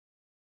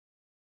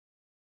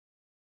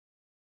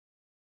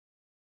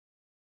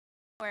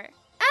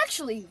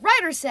Actually,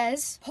 Ryder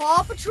says,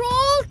 Paw Patrol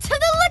to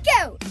the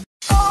lookout!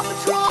 Paw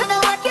Patrol to the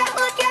lookout,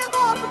 lookout!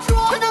 Paw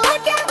Patrol to the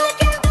lookout,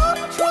 lookout! Paw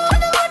Patrol to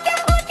the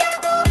lookout,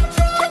 lookout! Paw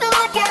Patrol to the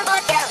lookout,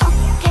 lookout!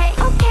 Okay,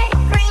 okay,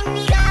 green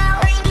meat go,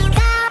 green meat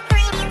go,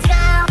 green meat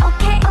go.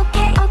 Okay,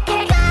 okay,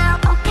 okay, go.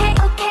 Okay,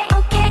 okay,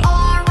 okay.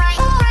 All right,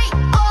 all right,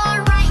 all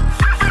right.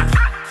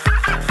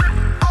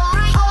 All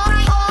right, all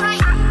right, all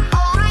right.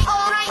 All right,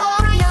 all right, all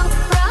right. No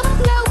problem,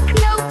 no,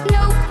 no,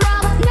 no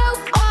problem, no.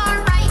 All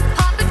right,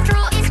 Paw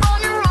Patrol is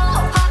on a roll.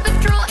 Paw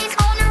Patrol is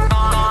on a roll.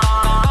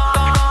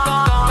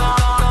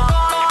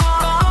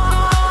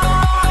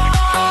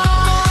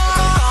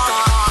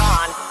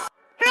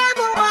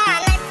 Rebel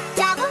one,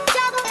 double,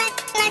 double, let,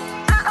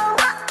 uh-oh,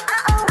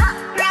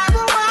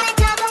 rebel one,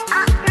 double,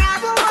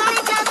 rebel one,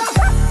 double.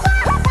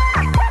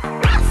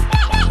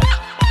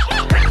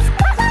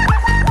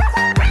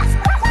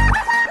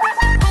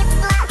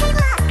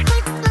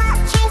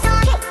 She's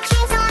on it,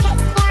 she's on it.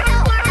 For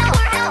help, for help,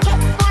 for help.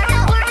 For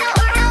help, for help,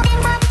 for help.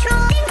 Ding Paw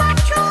Patrol, ding Paw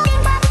Patrol,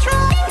 ding Paw Patrol, ding Paw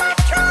Patrol, ding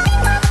Paw Patrol, ding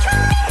Paw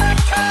Patrol, ding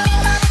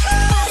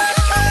Paw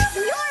Patrol.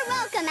 You're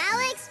welcome,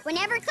 Alex.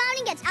 Whenever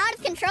clowning gets out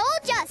of control,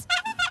 just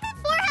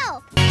for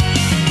help.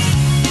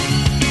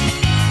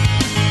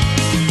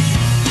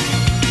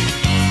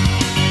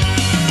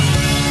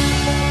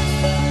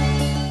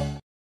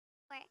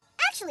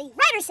 Actually,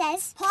 Ryder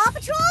says, Paw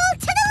Patrol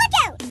to the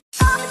lookout!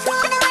 Paw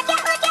Patrol to the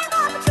lookout, lookout!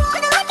 Paw Patrol to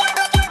the lookout,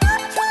 lookout! Paw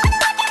Patrol to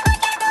the lookout,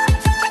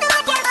 lookout! Paw Patrol to the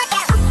lookout,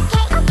 lookout!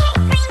 Okay, okay,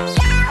 green meat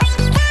go,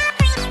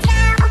 green meat go, green meat go.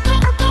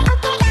 Okay,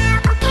 okay, okay,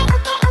 go. Okay,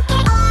 okay, okay.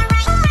 All right,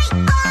 all right, all right. All right, all right, all right. All right, all right, all right. No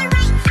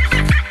problem, no,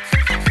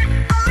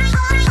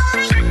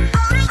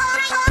 no,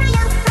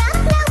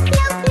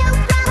 no problem, no. All right, Paw Patrol is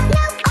on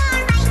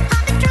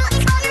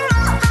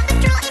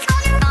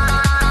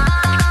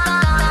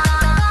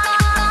a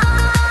roll.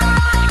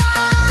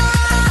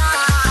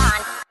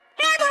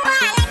 Paw Patrol is on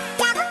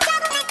a roll.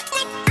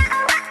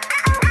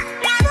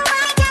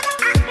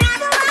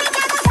 Rebel one, double,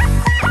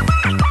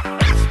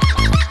 double,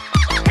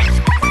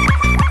 uh-oh,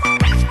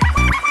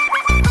 rebel one, double,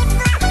 rebel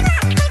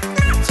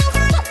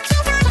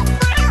one,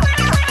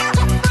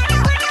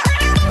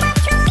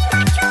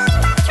 double.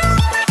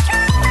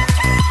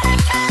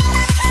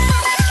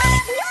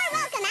 You're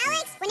welcome,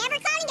 Alex. Whenever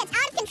clowning gets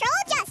out of control,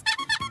 just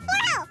for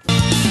help.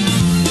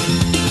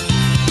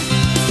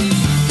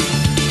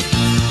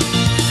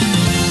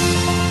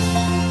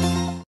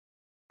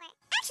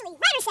 Actually,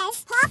 Ryder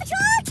says, Paw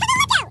Patrol to the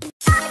lookout!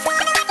 Paw Patrol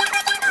to the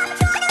lookout, lookout! Paw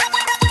Patrol to the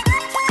lookout, lookout!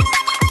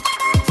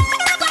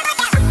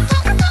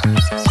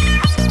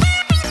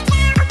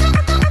 Paw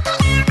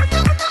Patrol to the lookout,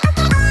 lookout!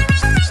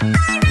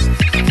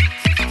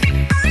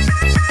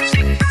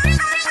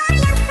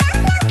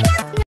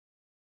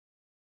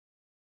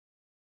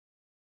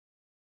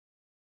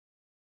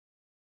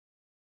 Okay,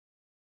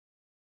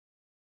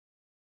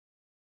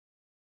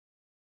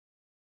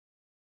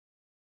 okay, green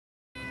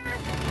meat go, green meat go, green meat go. Okay, okay, okay,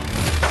 go.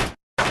 Okay,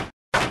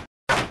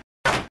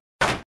 okay, okay, go. All right, all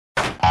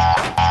right, all right. All right,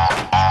 all right, all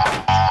right. All right, all right,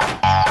 all right. No, no,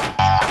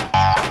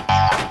 no, no.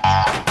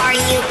 Are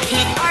you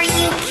kid? Are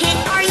you kid?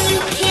 Are you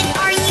kid?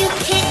 Are you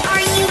kid?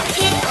 Are you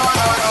kid?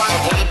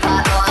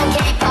 K-pop on,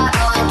 K-pop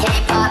on,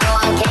 K-pop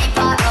on,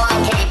 K-pop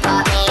on,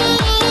 K-pop.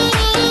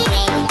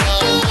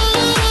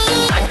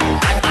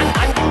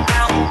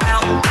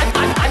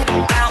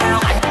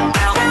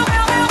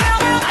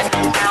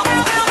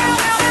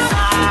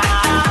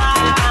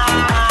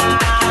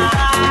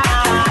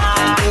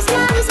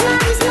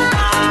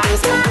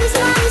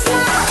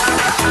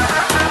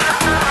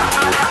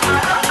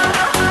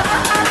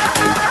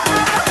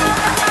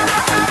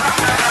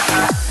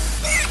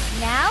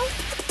 Now?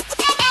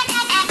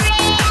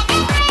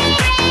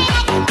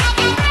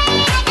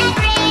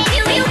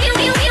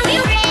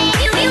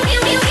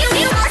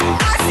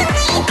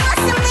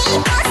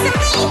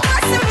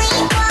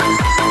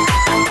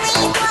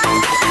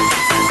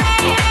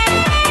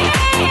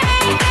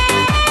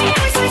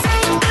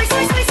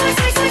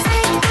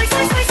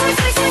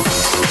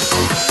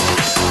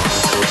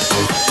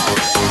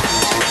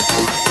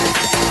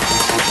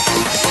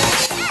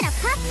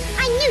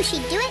 I knew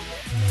she'd do it.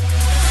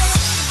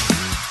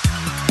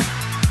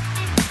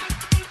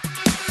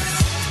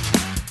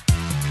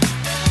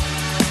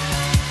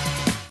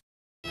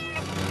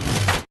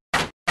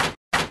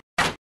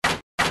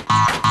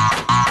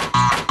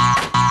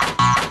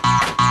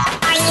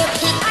 Are you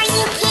kid? Are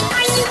you kid?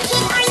 Are you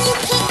kid? Are you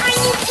kid? Are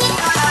you kid?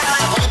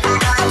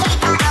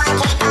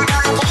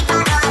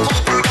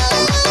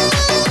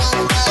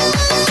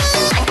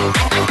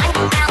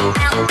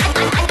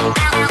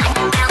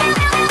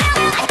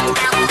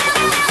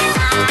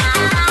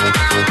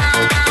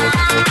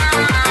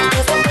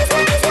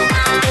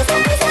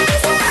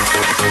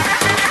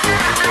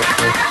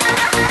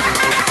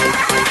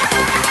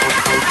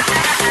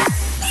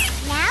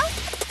 Now?